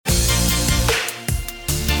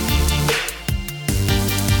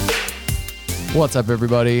What's up,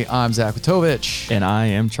 everybody? I'm Zach Witovich. And I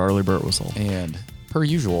am Charlie Burtwhistle. And per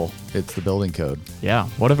usual, it's the building code. Yeah,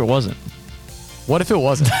 what if it wasn't? What if it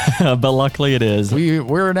wasn't? But luckily it is.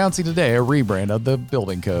 We're announcing today a rebrand of the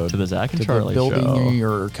building code. To the Zach and Charlie the building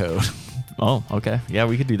show. code. Oh, okay. Yeah,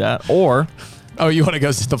 we could do that. Or... Oh, you want to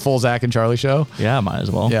go to the full Zach and Charlie show? Yeah, might as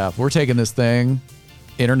well. Yeah, we're taking this thing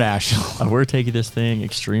international. We're taking this thing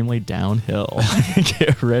extremely downhill.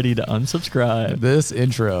 Get ready to unsubscribe. This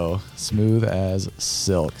intro, smooth as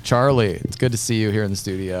silk. Charlie, it's good to see you here in the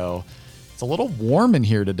studio. It's a little warm in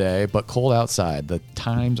here today, but cold outside. The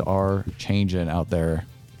times are changing out there.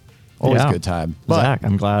 Always a good time. But Zach,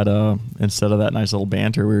 I'm glad instead of that nice little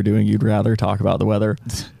banter we were doing, you'd rather talk about the weather.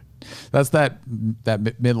 That's that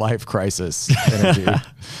midlife crisis energy.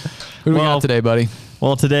 Who do we got today, buddy?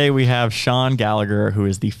 Well, today we have Sean Gallagher, who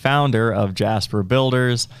is the founder of Jasper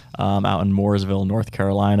Builders out in Mooresville, North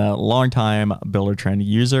Carolina. Longtime Buildertrend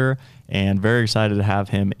user, and very excited to have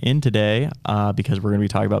him in today because we're going to be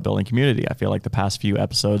talking about building community. I feel like the past few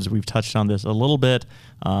episodes we've touched on this a little bit.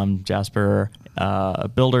 Jasper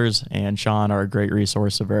Builders and Sean are a great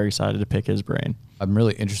resource, so very excited to pick his brain. I'm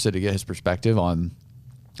really interested to get his perspective on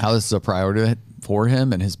how this is a priority for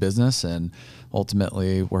him and his business, and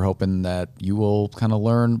ultimately we're hoping that you will kind of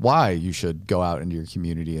learn why you should go out into your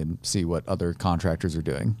community and see what other contractors are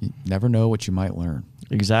doing. You never know what you might learn.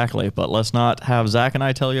 Exactly, but let's not have Zach and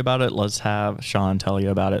I tell you about it. Let's have Sean tell you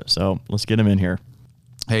about it. So let's get him in here.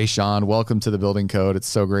 Hey, Sean, welcome to the Building Code. It's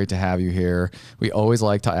so great to have you here. We always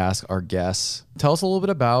like to ask our guests, tell us a little bit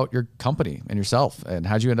about your company and yourself, and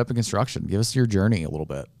how'd you end up in construction? Give us your journey a little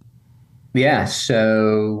bit. Yeah,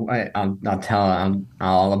 so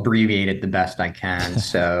I'll abbreviate it the best I can.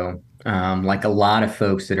 So, like a lot of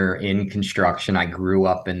folks that are in construction, I grew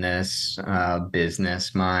up in this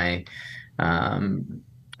business. My stepdad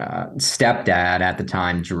at the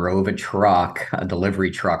time drove a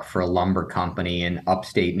delivery truck for a lumber company in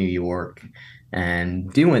upstate New York. And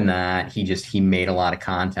doing that, he made a lot of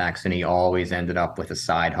contacts, and he always ended up with a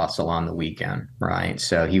side hustle on the weekend, right?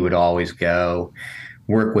 So he would always go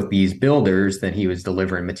work with these builders that he was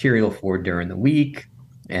delivering material for during the week.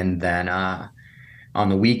 And then on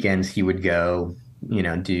the weekends, he would go,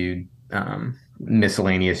 do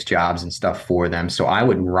miscellaneous jobs and stuff for them. So I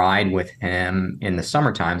would ride with him in the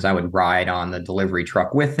summer times. I would ride on the delivery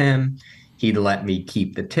truck with him. He'd let me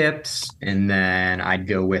keep the tips, and then I'd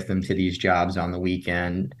go with him to these jobs on the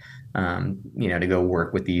weekend, to go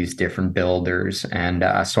work with these different builders. And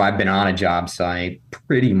so I've been on a job site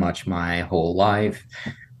pretty much my whole life.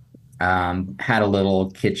 Had a little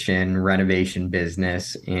kitchen renovation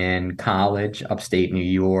business in college, upstate New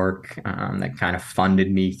York, that kind of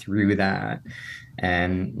funded me through that,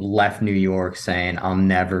 and left New York saying, I'll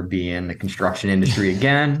never be in the construction industry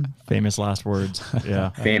again. Famous last words.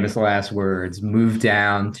 Yeah. Famous last words. Moved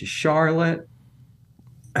down to Charlotte.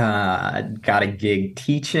 Got a gig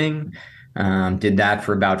teaching, did that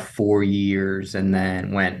for about 4 years, and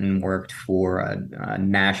then went and worked for a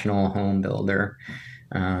national home builder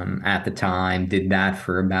at the time. Did that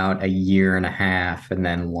for about a year and a half, and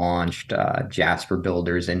then launched Jasper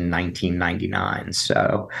Builders in 1999.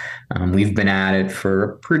 So we've been at it for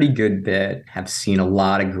a pretty good bit, have seen a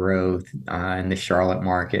lot of growth in the Charlotte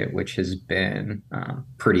market, which has been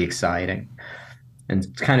pretty exciting.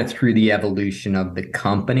 And kind of through the evolution of the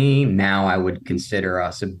company, now I would consider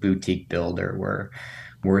us a boutique builder.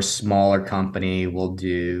 We're a smaller company. We'll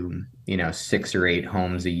do, 6 or 8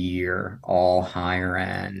 homes a year, all higher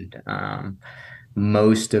end.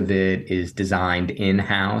 Most of it is designed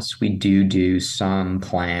in-house. We do some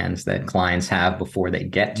plans that clients have before they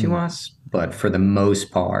get to us, but for the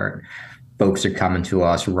most part, folks are coming to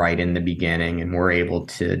us right in the beginning, and we're able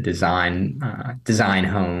to design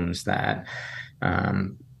homes that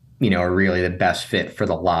are really the best fit for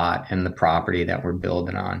the lot and the property that we're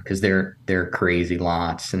building on, because they're crazy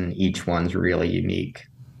lots and each one's really unique.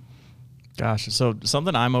 Gosh, so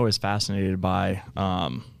something I'm always fascinated by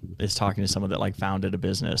is talking to someone that founded a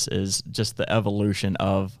business is just the evolution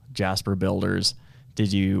of Jasper Builders.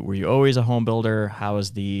 Were you always a home builder? How is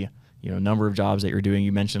the number of jobs that you're doing?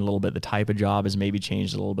 You mentioned a little bit the type of job has maybe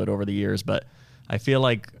changed a little bit over the years, but I feel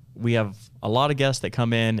like we have a lot of guests that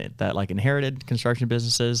come in that inherited construction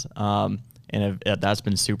businesses, and that's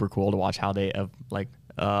been super cool to watch how they have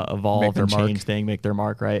evolve and change things, make their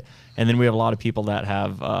mark, right? And then we have a lot of people that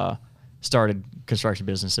have started construction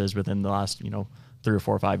businesses within the last 3 or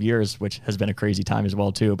 4 or 5 years, which has been a crazy time as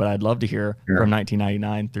well too. But I'd love to hear from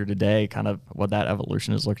 1999 through today, kind of what that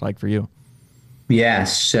evolution has looked like for you. Yeah,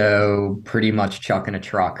 so pretty much chucking a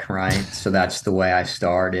truck, right? So that's the way I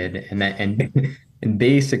started, and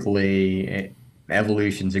basically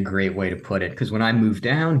evolution's a great way to put it. Because when I moved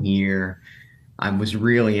down here, I was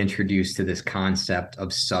really introduced to this concept of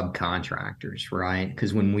subcontractors, right?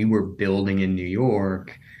 Because when we were building in New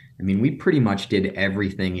York, I mean, we pretty much did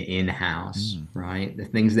everything in-house, right? The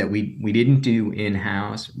things that we didn't do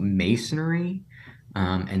in-house, masonry,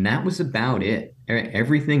 and that was about it.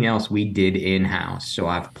 Everything else we did in-house. So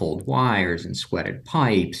I've pulled wires and sweated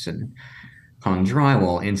pipes and hung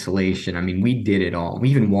drywall, insulation. I mean, we did it all. We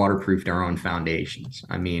even waterproofed our own foundations.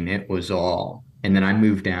 I mean, it was all. And then I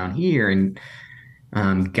moved down here and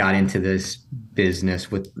got into this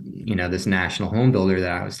business with, this national home builder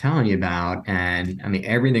that I was telling you about. And I mean,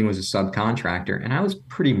 everything was a subcontractor. And I was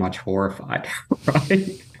pretty much horrified,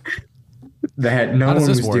 right? That no one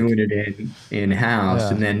was doing it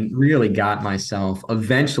in-house. And then really got myself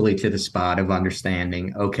eventually to the spot of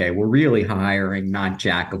understanding, okay, we're really hiring not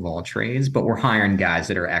jack of all trades, but we're hiring guys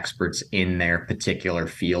that are experts in their particular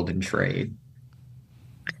field and trade.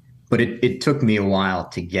 But it took me a while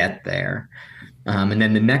to get there. And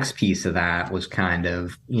then the next piece of that was kind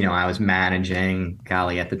of, I was managing,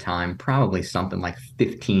 golly, at the time, probably something like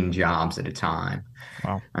 15 jobs at a time.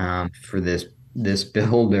 Wow. For this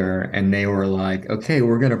builder. And they were like, okay,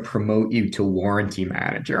 we're going to promote you to warranty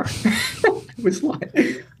manager. It was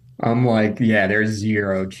like, I'm like, yeah, there's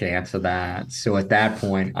zero chance of that. So at that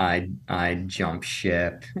point, I jumped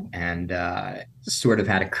ship and sort of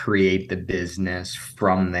had to create the business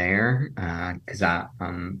from there because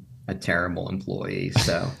I'm a terrible employee.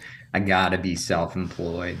 So I got to be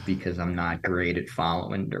self-employed because I'm not great at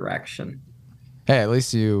following direction. Hey, at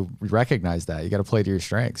least you recognize that. You got to play to your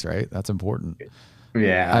strengths, right? That's important.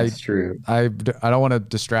 Yeah, that's true. I don't want to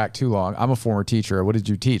distract too long. I'm a former teacher. What did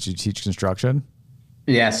you teach? Did you teach construction?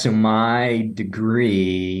 Yeah, so my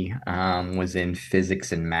degree was in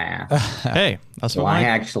physics and math. Hey, that's so what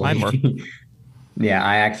I mine were. Yeah,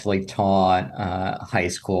 I actually taught high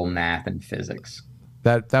school math and physics.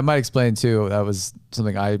 That might explain too. That was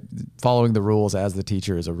something following the rules as the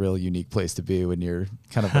teacher is a real unique place to be when you're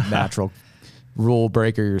kind of a natural rule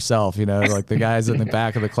breaker yourself, like the guys in the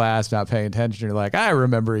back of the class not paying attention. You're like, I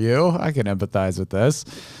remember you. I can empathize with this.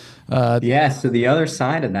 Yeah. So the other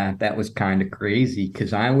side of that was kind of crazy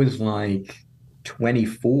because I was like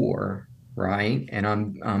 24, right? And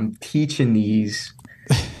I'm teaching these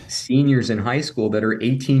seniors in high school that are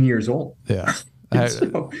 18 years old. Yeah.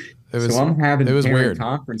 So I'm having parent weird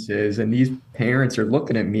conferences and these parents are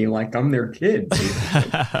looking at me like I'm their kid.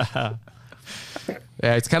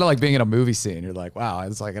 Yeah, it's kind of like being in a movie scene. You're like, wow,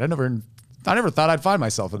 it's like I never thought I'd find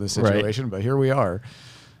myself in this situation, but here we are.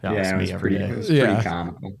 Yeah, it was pretty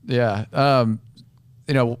comical. Yeah.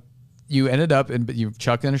 You ended up you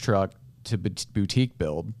chucked in a truck to boutique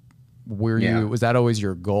build. Was that always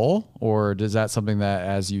your goal, or is that something that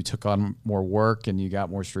as you took on more work and you got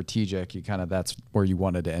more strategic, that's where you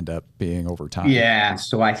wanted to end up being over time? Yeah.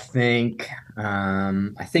 So I think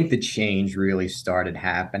the change really started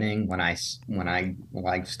happening when I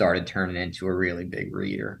like started turning into a really big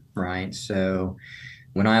reader, right? So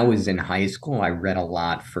when I was in high school, I read a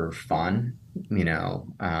lot for fun,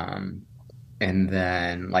 and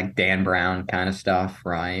then like Dan Brown kind of stuff,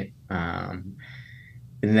 right?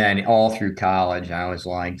 And then all through college, I was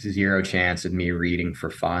like zero chance of me reading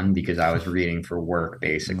for fun because I was reading for work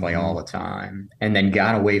basically all the time, and then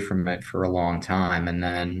got away from it for a long time. And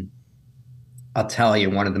then I'll tell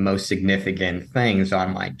you, one of the most significant things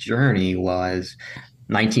on my journey was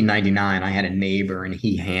 1999. I had a neighbor and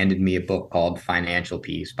he handed me a book called Financial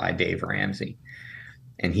Peace by Dave Ramsey.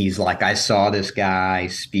 And he's like, I saw this guy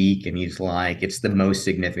speak and he's like, it's the most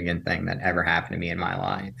significant thing that ever happened to me in my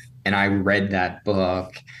life. And I read that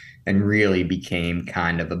book and really became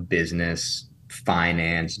kind of a business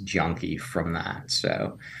finance junkie from that.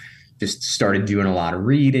 So just started doing a lot of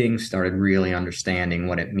reading, started really understanding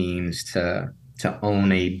what it means to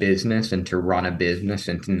own a business and to run a business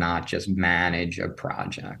and to not just manage a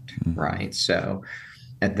project, right? So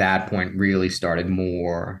at that point, really started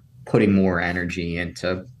putting more energy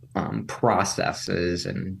into processes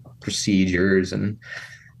and procedures. And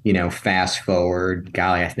fast forward,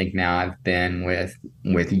 golly, I think now I've been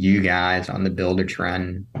with you guys on the Builder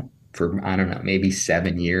Trend for, I don't know, maybe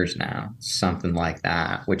 7 years now, something like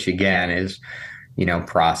that, which again is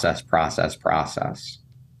process.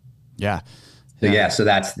 Yeah. So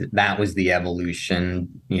that was the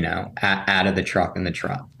evolution, out of truck in the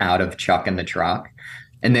truck.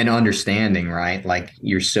 And then understanding, right? Like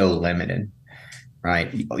you're so limited,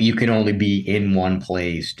 right? You can only be in one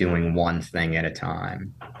place doing one thing at a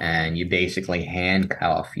time. And you basically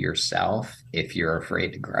handcuff yourself if you're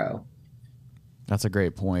afraid to grow. That's a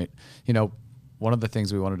great point. One of the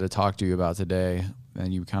things we wanted to talk to you about today,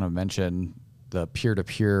 and you kind of mentioned the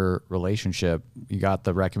peer-to-peer relationship, you got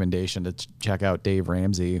the recommendation to check out Dave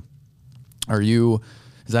Ramsey. Is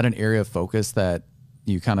that an area of focus that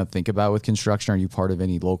you kind of think about with construction? Are you part of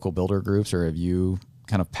any local builder groups, or have you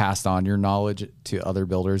kind of passed on your knowledge to other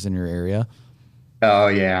builders in your area? Oh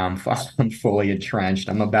yeah, I'm fully entrenched.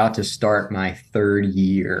 I'm about to start my third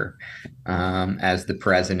year as the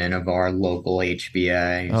president of our local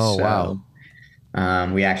HBA. Oh, So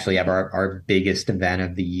wow. we actually have our biggest event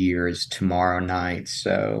of the year is tomorrow night.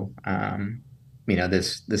 So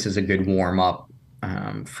this is a good warm up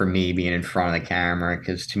for me being in front of the camera,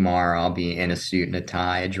 because tomorrow I'll be in a suit and a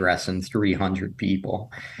tie addressing 300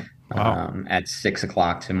 people Wow. at 6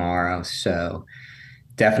 o'clock tomorrow. So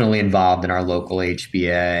definitely involved in our local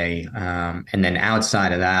HBA. And then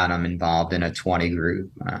outside of that, I'm involved in a 20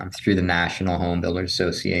 group through the National Home Builders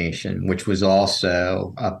Association, which was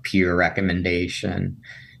also a peer recommendation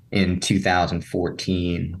in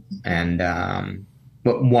 2014. And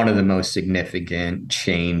but one of the most significant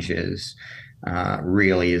changes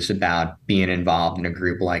really is about being involved in a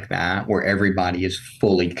group like that, where everybody is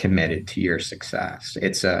fully committed to your success.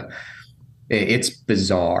 It's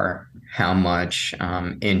bizarre how much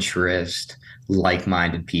interest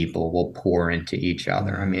like-minded people will pour into each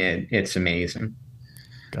other. I mean, it's amazing.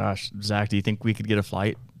 Gosh, Zach, do you think we could get a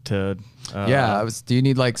flight to Do you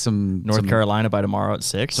need like North Carolina by tomorrow at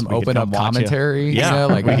 6? some We could open come up watch you. commentary? Yeah,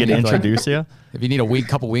 like we could need, like, introduce you. if you need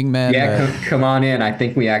couple wingmen. Yeah, come on in. I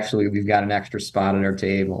think we've got an extra spot at our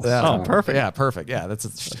table. Yeah. Oh, perfect. Yeah, perfect. Yeah,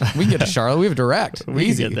 we can get to Charlotte. We have direct. We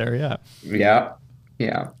Easy. can get there, yeah.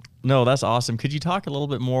 Yeah. No, that's awesome. Could you talk a little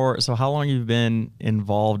bit more? So how long you've been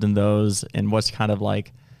involved in those, and what's kind of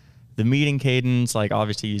like the meeting cadence? Like,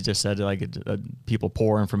 obviously you just said like people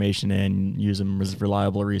pour information in, use them as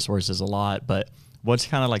reliable resources a lot, but what's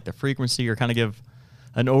kind of like the frequency, or kind of give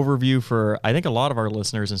an overview for, I think a lot of our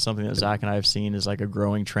listeners, and something that Zach and I have seen is like a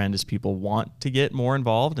growing trend is people want to get more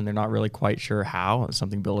involved and they're not really quite sure how. It's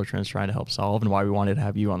something Builder Trend's trying to help solve, and why we wanted to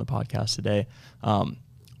have you on the podcast today.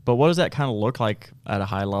 But what does that kind of look like at a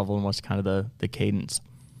high level, and what's kind of the cadence?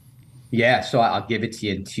 Yeah, so I'll give it to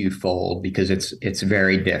you in twofold, because it's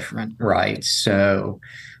very different, right? So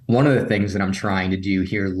one of the things that I'm trying to do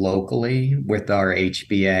here locally with our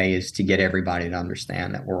HBA is to get everybody to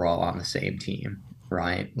understand that we're all on the same team,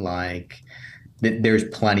 right? Like there's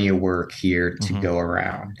plenty of work here to go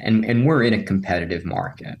around, and we're in a competitive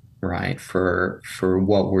market, right? For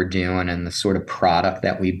what we're doing and the sort of product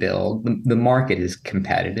that we build. The market is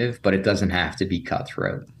competitive, but it doesn't have to be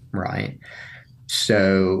cutthroat, right?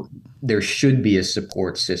 So there should be a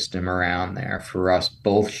support system around there for us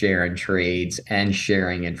both sharing trades and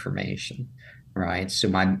sharing information, right? So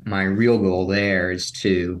my real goal there is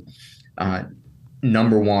to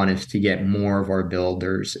number one is to get more of our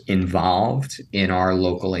builders involved in our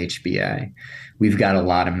local HBA. We've got a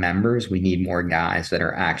lot of members. We need more guys that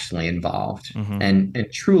are actually involved and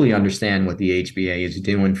truly understand what the HBA is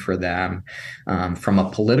doing for them from a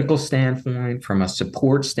political standpoint, from a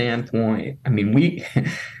support standpoint. I mean, we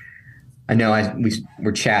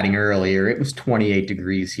were chatting earlier. It was 28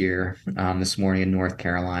 degrees here this morning in North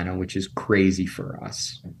Carolina, which is crazy for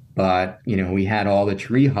us. But we had all the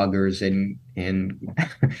tree huggers in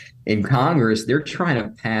Congress. They're trying to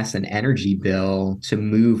pass an energy bill to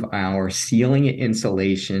move our ceiling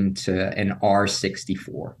insulation to an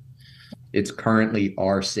R64. It's currently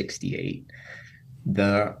R68.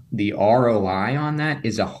 The ROI on that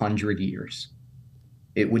is 100 years.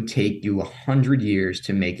 It would take you 100 years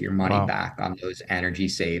to make your money back on those energy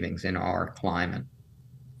savings in our climate.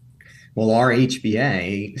 Well, our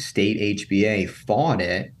HBA, state HBA, fought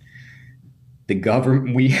it. The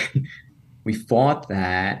government, we fought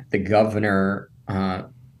that. The governor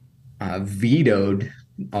vetoed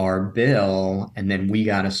our bill, and then we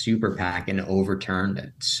got a super PAC and overturned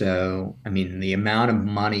it. So, I mean, the amount of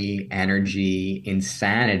money, energy,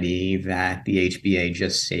 insanity that the HBA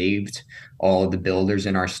just saved all of the builders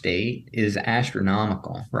in our state is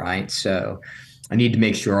astronomical, right? So I need to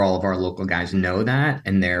make sure all of our local guys know that,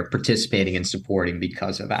 and they're participating and supporting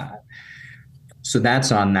because of that. So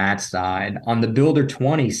that's on that side. On the Builder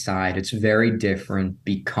 20 side, it's very different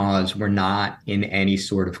because we're not in any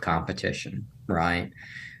sort of competition, right?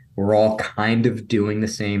 We're all kind of doing the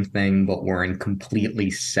same thing, but we're in completely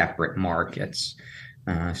separate markets.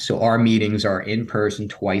 So our meetings are in person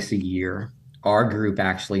twice a year. Our group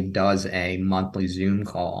actually does a monthly Zoom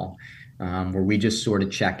call where we just sort of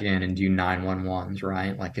check in and do 911s,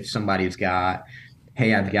 right? Like if somebody's got,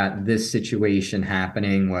 hey, I've got this situation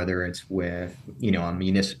happening, whether it's with, a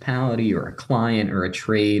municipality or a client or a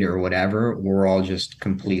trade or whatever, we're all just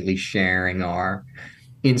completely sharing our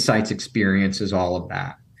insights, experiences, all of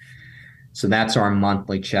that. So that's our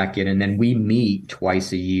monthly check-in, and then we meet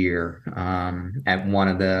twice a year at one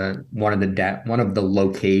of the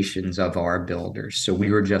locations of our builders. So we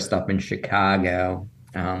were just up in Chicago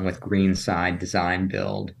with Greenside Design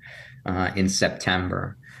Build in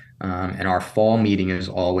September, and our fall meeting is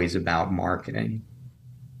always about marketing.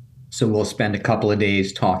 So we'll spend a couple of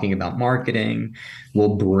days talking about marketing.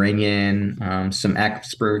 We'll bring in some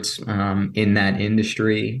experts in that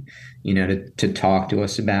industry, to talk to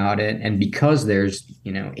us about it. And because there's,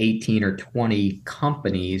 18 or 20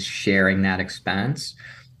 companies sharing that expense,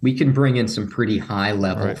 we can bring in some pretty high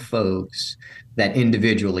level Right. folks that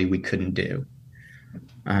individually we couldn't do.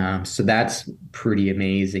 So that's pretty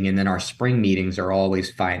amazing. And then our spring meetings are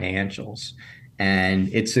always financials, and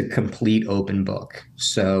it's a complete open book.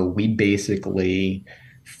 So we basically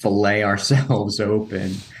fillet ourselves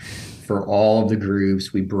open for all of the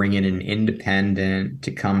groups. We bring in an independent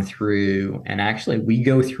to come through, and actually we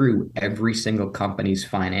go through every single company's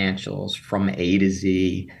financials from A to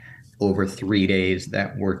Z over 3 days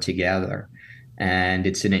that we're together. And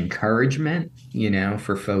it's an encouragement,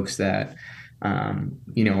 for folks that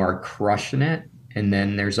are crushing it. And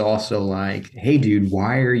then there's also like, hey, dude,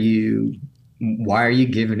 why are you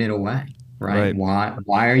giving it away? Right? Right.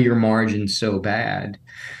 Why are your margins so bad?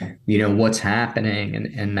 What's happening,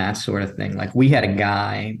 and that sort of thing. Like we had a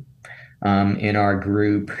guy in our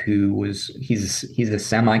group he's a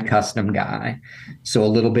semi-custom guy, so a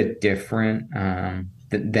little bit different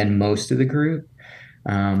than most of the group.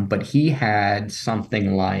 But he had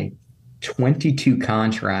something like 22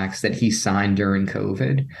 contracts that he signed during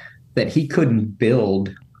COVID that he couldn't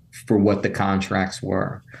build for what the contracts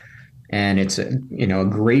were. And it's a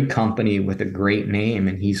great company with a great name.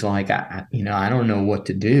 And he's like, I don't know what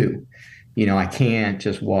to do. I can't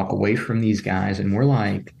just walk away from these guys. And we're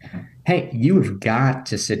like, hey, you've got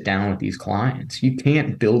to sit down with these clients. You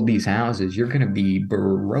can't build these houses. You're going to be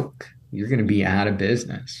broke. You're going to be out of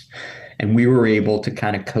business. And we were able to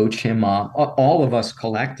kind of coach him up, all of us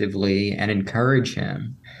collectively, and encourage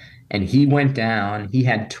him. And he went down, he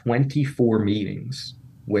had 24 meetings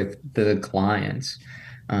with the clients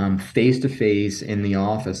face to face in the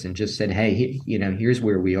office, and just said, hey, here's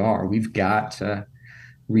where we are. We've got to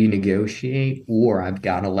renegotiate, or I've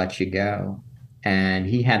got to let you go. And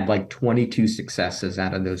he had like 22 successes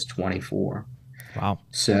out of those 24. Wow.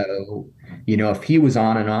 So, if he was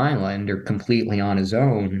on an island or completely on his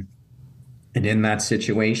own and in that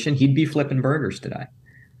situation, he'd be flipping burgers today.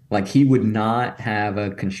 Like he would not have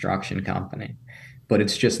a construction company. But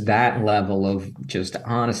it's just that level of just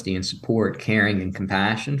honesty and support, caring and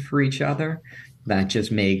compassion for each other that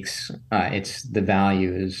just makes the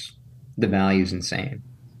value's insane.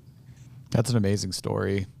 That's an amazing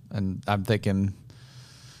story. And I'm thinking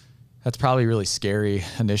that's probably really scary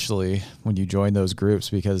initially when you join those groups,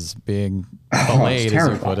 because being delayed, as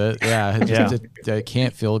you put it, it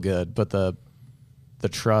can't feel good. But the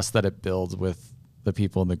trust that it builds with the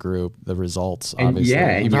people in the group, the results, and obviously,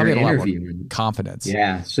 and you probably you're had a lot more interviewing. confidence.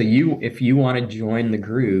 Yeah. So if you want to join the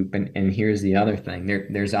group, and here's the other thing,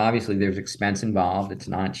 there's obviously there's expense involved. It's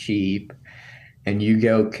not cheap. And you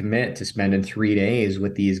go commit to spending 3 days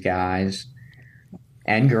with these guys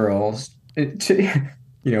and girls to,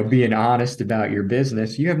 being honest about your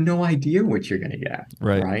business. You have no idea what you're going to get.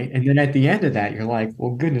 Right. Right. And then at the end of that, you're like,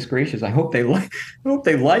 well, goodness gracious, I hope they like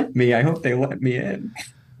me. I hope they let me in.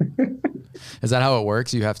 Is that how it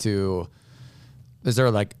works? You have to, is there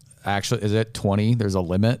like, actually, is it 20? There's a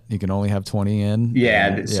limit. You can only have 20 in.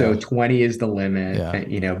 Yeah. So 20 is the limit.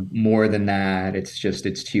 Yeah. More than that, it's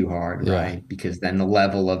too hard, right? Because then the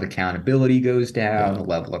level of accountability goes down, the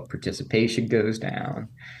level of participation goes down.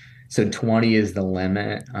 So 20 is the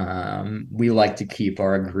limit. We like to keep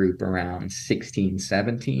our group around 16,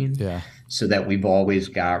 17. Yeah. So that we've always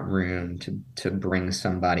got room to bring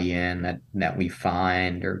somebody in that we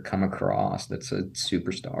find or come across that's a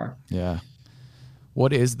superstar. Yeah.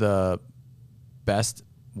 What is the best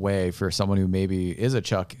way for someone who maybe is a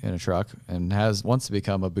chuck in a truck and wants to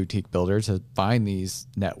become a boutique builder to find these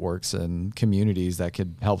networks and communities that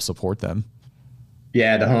could help support them?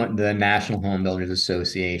 Yeah, the National Home Builders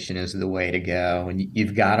Association is the way to go. And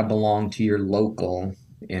you've got to belong to your local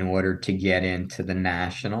in order to get into the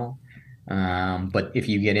national. But if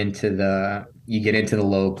you get into the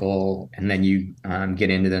local, and then you get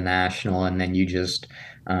into the national, and then you just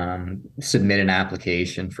submit an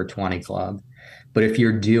application for 20 Club. But if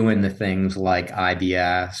you're doing the things like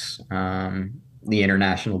IBS, the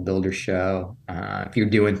International Builder Show, if you're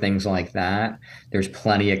doing things like that, there's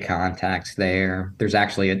plenty of contacts there. There's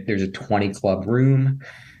a 20 Club room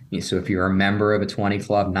So if you're a member of a 20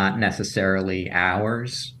 club, not necessarily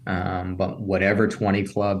ours, but whatever 20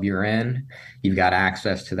 club you're in, you've got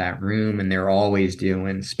access to that room, and they're always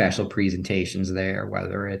doing special presentations there,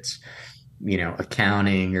 whether it's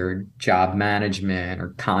accounting or job management or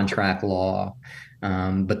contract law.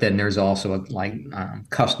 But then there's also a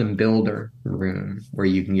custom builder room where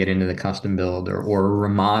you can get into the custom builder, or a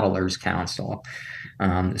remodelers council.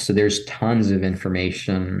 So there's tons of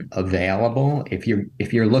information available. If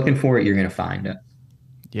you're looking for it, you're going to find it.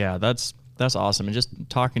 Yeah, that's awesome. And just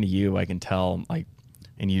talking to you, I can tell, like,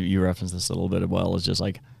 and you referenced this a little bit as well, is just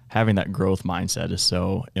like having that growth mindset is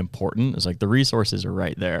so important. It's like the resources are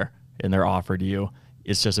right there and they're offered to you.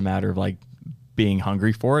 It's just a matter of like being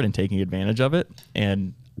hungry for it and taking advantage of it,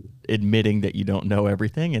 and admitting that you don't know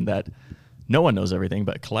everything and that no one knows everything,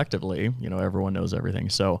 but collectively, everyone knows everything.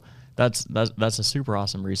 So that's a super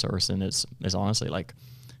awesome resource, and it's honestly like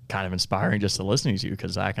kind of inspiring just to listening to you,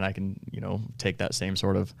 because Zach and I can take that same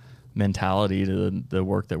sort of mentality to the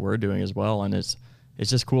work that we're doing as well. And it's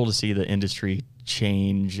just cool to see the industry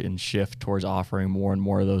change and shift towards offering more and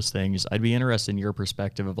more of those things. I'd be interested in your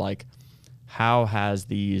perspective of like, how have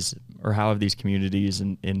these communities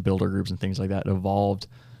and builder groups and things like that evolved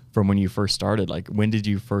from when you first started? Like, when did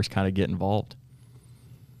you first kind of get involved?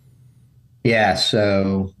 Yeah,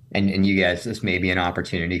 so and you guys, this may be an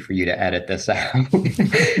opportunity for you to edit this out.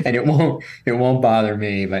 And it won't bother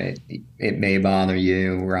me, but it may bother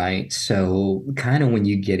you, right? So kind of when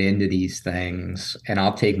you get into these things, and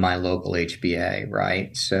I'll take my local HBA,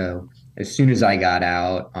 right? So as soon as I got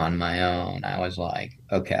out on my own, I was like,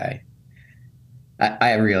 okay,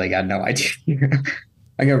 I really got no idea.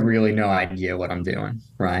 I got really no idea what I'm doing,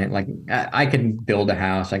 right? Like I can build a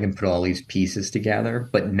house, I can put all these pieces together,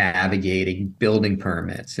 but navigating building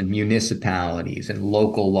permits and municipalities and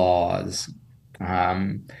local laws,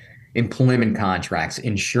 employment contracts,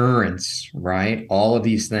 insurance, right? All of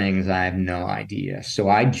these things, I have no idea. So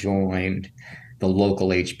I joined the local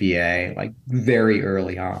HBA like very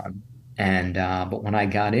early on. And but when I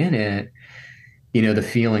got in it, the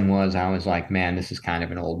feeling was, I was like, man, this is kind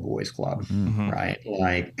of an old boys club, right?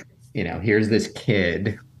 Like, here's this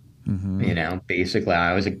kid, basically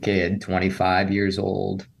I was a kid, 25 years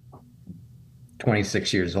old,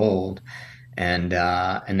 26 years old. And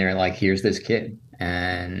they're like, here's this kid.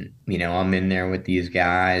 And, I'm in there with these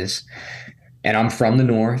guys, and I'm from the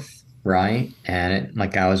North, right? And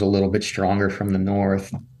like, I was a little bit stronger from the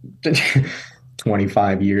North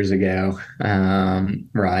 25 years ago,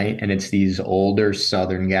 right? And it's these older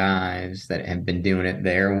Southern guys that have been doing it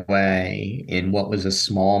their way in what was a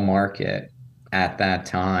small market at that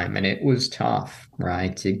time. And it was tough,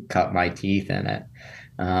 right, to cut my teeth in it.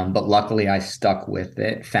 But luckily I stuck with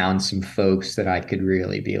it, found some folks that I could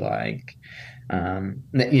really be like,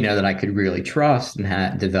 that I could really trust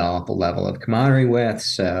and develop a level of camaraderie with.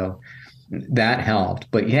 So that helped.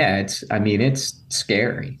 But yeah, it's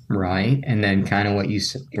scary, right? And then kind of what you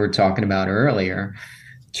were talking about earlier,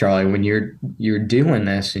 Charlie, when you're doing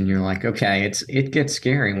this and you're like, okay, it gets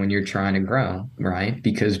scary when you're trying to grow, right?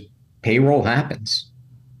 Because payroll happens,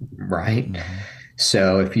 right? Mm-hmm.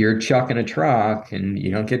 So if you're chucking a truck and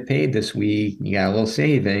you don't get paid this week, you got a little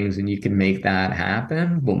savings and you can make that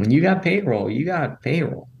happen. But when you got payroll,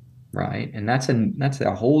 right? And that's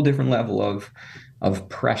a whole different level of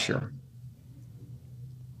pressure.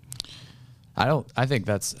 I think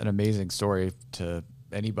that's an amazing story to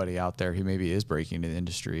anybody out there who maybe is breaking into the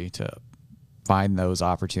industry, to find those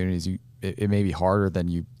opportunities. It may be harder than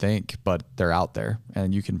you think, but they're out there,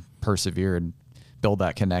 and you can persevere and build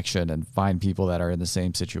that connection and find people that are in the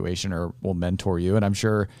same situation or will mentor you. And I'm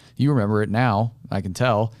sure you remember it now, I can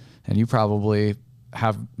tell, and you probably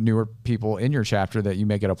have newer people in your chapter that you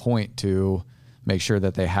make it a point to make sure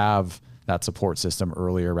that they have that support system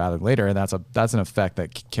earlier rather than later. And that's an effect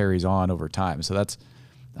that carries on over time. So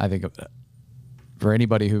I think for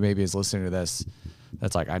anybody who maybe is listening to this,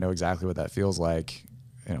 that's like, I know exactly what that feels like.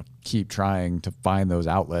 Keep trying to find those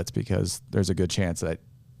outlets, because there's a good chance that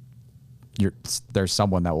there's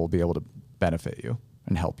someone that will be able to benefit you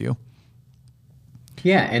and help you.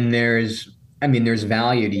 Yeah. And there's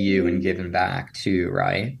value to you in giving back too,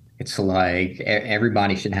 right? It's like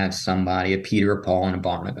everybody should have somebody, a Peter, a Paul, and a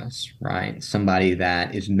Barnabas, right? Somebody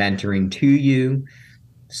that is mentoring to you,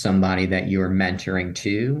 somebody that you're mentoring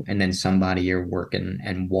to, and then somebody you're working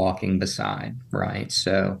and walking beside, right?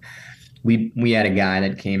 So we had a guy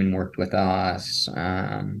that came and worked with us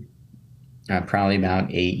probably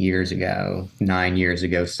about 8 years ago, 9 years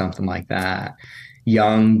ago, something like that.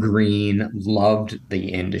 Young, green, loved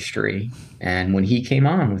the industry. And when he came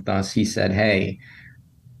on with us, he said, hey,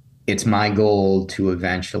 it's my goal to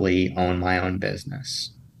eventually own my own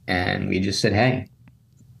business. And we just said, hey,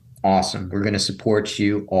 awesome. We're going to support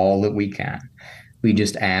you all that we can. We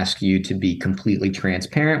just ask you to be completely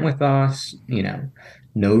transparent with us,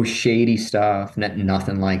 no shady stuff,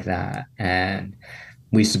 nothing like that. And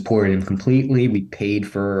we supported him completely. We paid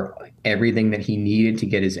for everything that he needed to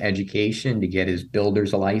get his education, to get his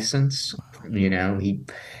builder's license. We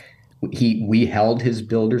held his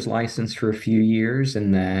builder's license for a few years,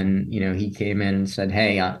 and then he came in and said,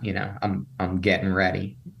 hey, I'm getting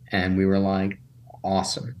ready. And we were like,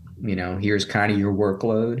 awesome. Here's kind of your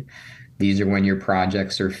workload. These are when your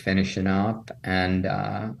projects are finishing up, and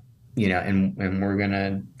and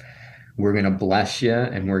we're gonna bless you,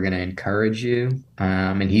 and we're gonna encourage you.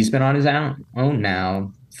 And he's been on his own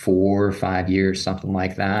now 4 or 5 years, something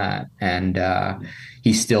like that. And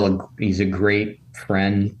he's a great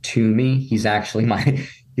friend to me. He's actually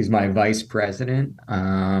he's my vice president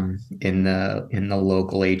in the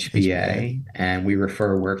local HBA, and we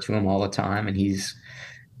refer work to him all the time. And he's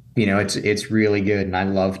it's really good, and I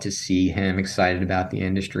love to see him excited about the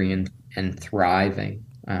industry and thriving.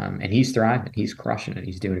 And he's thriving. He's crushing it.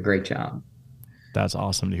 He's doing a great job. That's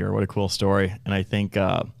awesome to hear. What a cool story. And I think,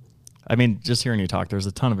 just hearing you talk, there's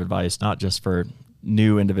a ton of advice, not just for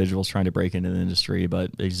new individuals trying to break into the industry,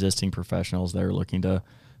 but existing professionals that are looking to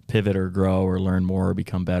pivot or grow or learn more or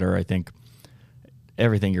become better. I think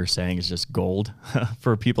everything you're saying is just gold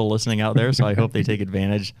for people listening out there. So I hope they take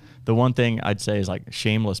advantage. The one thing I'd say is like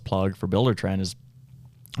shameless plug for Buildertrend is,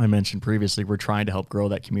 I mentioned previously, we're trying to help grow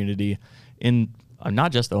that community in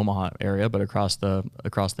not just the Omaha area, but across the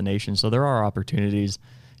nation. So there are opportunities.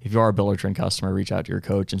 If you are a Buildertrend customer, reach out to your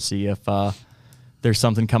coach and see if there's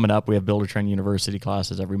something coming up. We have Buildertrend University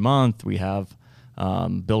classes every month. We have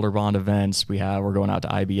Builder Bond events. We're going out to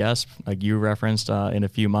IBS, like you referenced, in a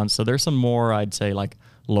few months. So there's some more, I'd say, like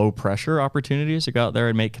low pressure opportunities to go out there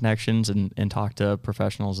and make connections and talk to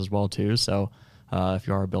professionals as well too. So if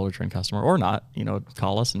you are a Buildertrend customer or not,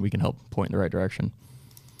 call us and we can help point in the right direction.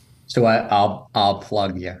 So I'll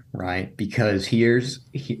plug you, right? Because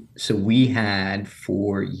so we had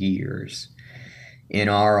 4 years in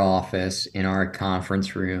our office, in our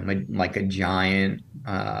conference room, like a giant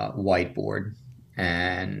whiteboard,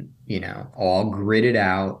 and all gridded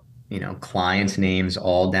out, clients' names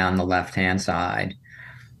all down the left-hand side,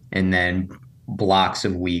 and then blocks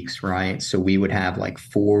of weeks, right? So we would have like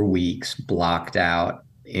 4 weeks blocked out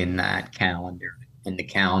in that calendar, and the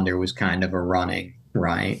calendar was kind of a running,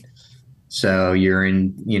 right? So you're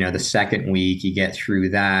in, the second week, you get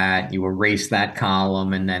through that, you erase that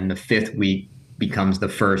column, and then the 5th week becomes the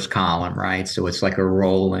first column, right? So it's like a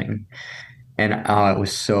rolling. And it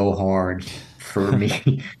was so hard for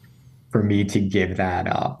me to give that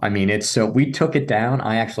up. I mean, we took it down.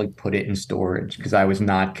 I actually put it in storage because I was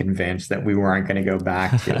not convinced that we weren't going to go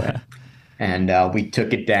back to it. And we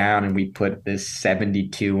took it down and we put this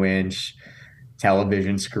 72-inch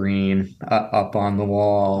television screen up on the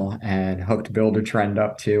wall and hooked Buildertrend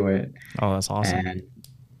up to it. Oh, that's awesome.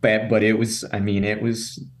 But it was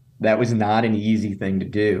that was not an easy thing to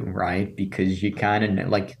do, right? Because you kind of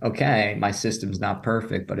like, okay, my system's not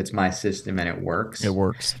perfect, but it's my system and it works. It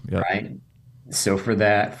works. Yep. Right. So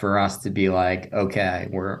for us to be like, okay,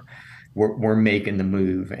 we're making the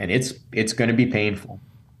move, and it's going to be painful,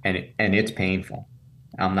 and it's painful.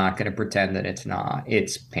 I'm not going to pretend that it's not.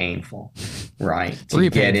 It's painful, right? To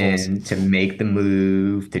get in, to make the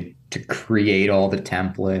move, to create all the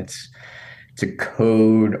templates, to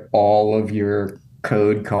code all of your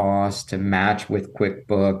code costs, to match with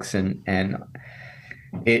QuickBooks, and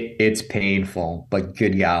it's painful, but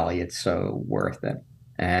good golly, it's so worth it.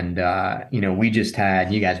 And we just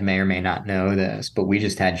had, you guys may or may not know this, but we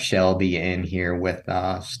just had Shelby in here with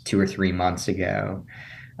us 2 or 3 months ago.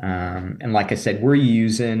 And like I said, we're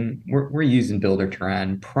using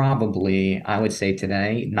Buildertrend. Probably, I would say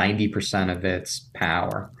today, 90% of its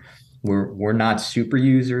power. We're not super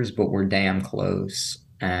users, but we're damn close.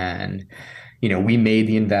 And we made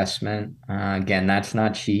the investment. Again, that's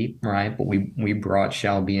not cheap, right? But we brought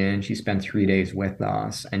Shelby in. She spent 3 days with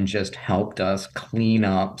us and just helped us clean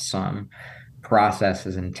up some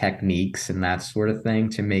processes and techniques and that sort of thing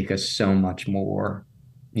to make us so much more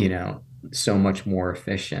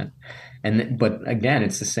efficient. But again,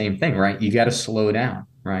 it's the same thing, right? You got to slow down,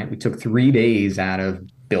 right? We took 3 days out of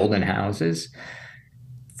building houses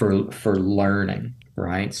for learning,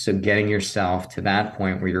 right? So getting yourself to that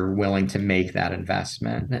point where you're willing to make that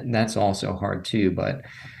investment, that's also hard too. But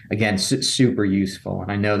again, super useful.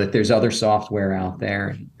 And I know that there's other software out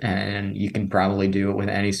there, and you can probably do it with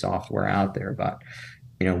any software out there, but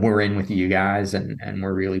we're in with you guys, and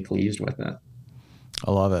we're really pleased with it.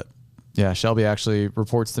 I love it. Yeah, Shelby actually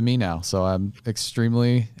reports to me now, so I'm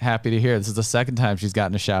extremely happy to hear. This is the second time she's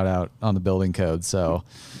gotten a shout out on the building code. So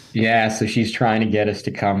Yeah, so she's trying to get us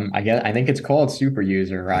to come. I think it's called Super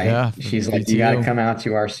User, right? yeah, She's like, you got to BTU. come out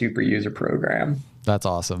to our Super User program. That's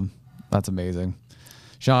awesome. That's amazing.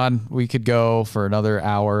 Sean, we could go for another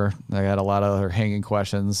hour. I got a lot of other hanging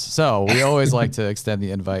questions. So we always like to extend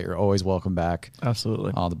the invite. You're always welcome back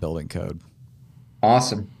Absolutely. on the building code.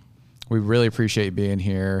 Awesome. We really appreciate you being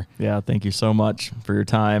here. Yeah, thank you so much for your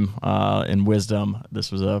time and wisdom.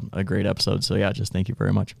 This was a great episode. So yeah, just thank you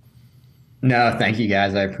very much. No, thank you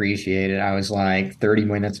guys. I appreciate it. I was like 30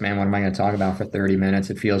 minutes, man. What am I going to talk about for 30 minutes?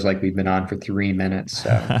 It feels like we've been on for 3 minutes.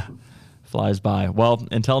 So Flies by. Well,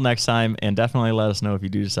 until next time, and definitely let us know if you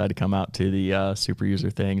do decide to come out to the Super User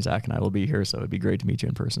thing. Zach and I will be here, so it'd be great to meet you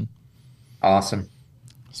in person. awesome.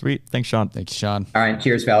 Sweet. Thanks, Sean. Thank you, Sean. All right.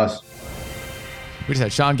 Cheers, fellas. We just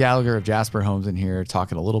had Sean Gallagher of Jasper Homes in here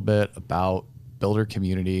talking a little bit about builder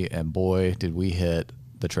community, and boy, did we hit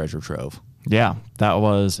the treasure trove. Yeah, that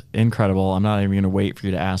was incredible. I'm not even going to wait for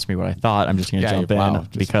you to ask me what I thought. I'm just going to jump in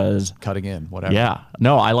because cutting in, whatever. Yeah,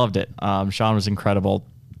 no, I loved it. Sean was incredible.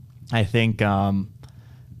 I think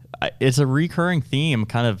it's a recurring theme,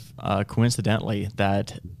 kind of coincidentally,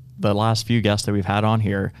 that the last few guests that we've had on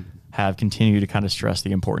here have continued to kind of stress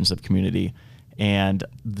the importance of community. And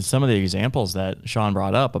some of the examples that Sean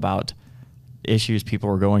brought up about issues people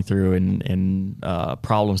were going through and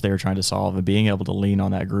problems they were trying to solve, and being able to lean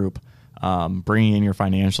on that group, bringing in your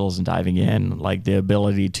financials and diving in, like the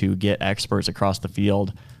ability to get experts across the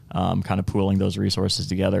field, kind of pooling those resources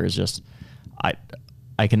together is just,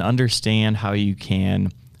 I can understand how you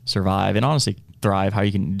can survive and honestly thrive, how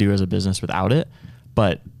you can do as a business without it.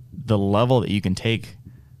 But the level that you can take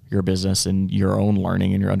your business and your own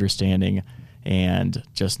learning and your understanding and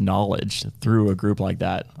just knowledge through a group like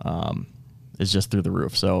that is just through the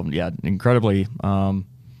roof. So yeah, incredibly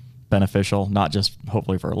beneficial, not just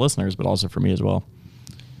hopefully for our listeners, but also for me as well.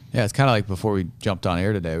 Yeah, it's kind of like before we jumped on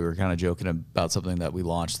air today, we were kind of joking about something that we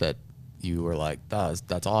launched that you were like,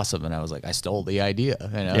 that's awesome. And I was like, I stole the idea.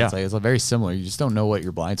 Yeah. It's very similar. You just don't know what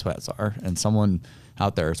your blind spots are. And someone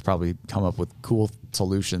out there has probably come up with cool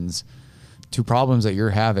solutions to problems that you're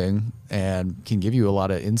having and can give you a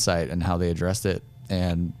lot of insight in how they addressed it.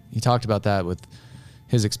 And he talked about that with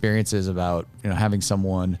his experiences about, having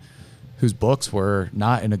someone whose books were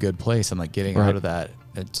not in a good place and like getting Right. out of that.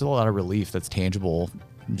 It's a lot of relief that's tangible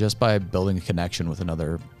just by building a connection with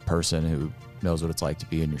another person who knows what it's like to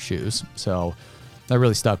be in your shoes. So that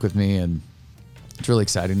really stuck with me, and it's really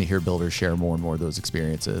exciting to hear builders share more and more of those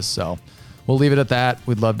experiences. So we'll leave it at that.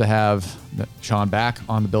 We'd love to have Sean back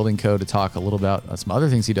on the building code to talk a little about some other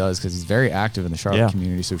things he does, because he's very active in the Charlotte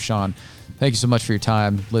community. So Sean, thank you so much for your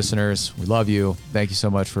time. Listeners, we love you. Thank you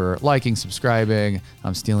so much for liking, subscribing.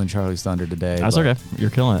 I'm stealing Charlie's thunder today. That's okay.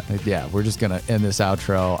 You're killing it. Yeah, we're just going to end this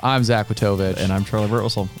outro. I'm Zach Witovich. And I'm Charlie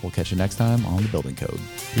Burtwhistle. We'll catch you next time on the building code.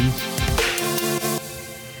 Peace.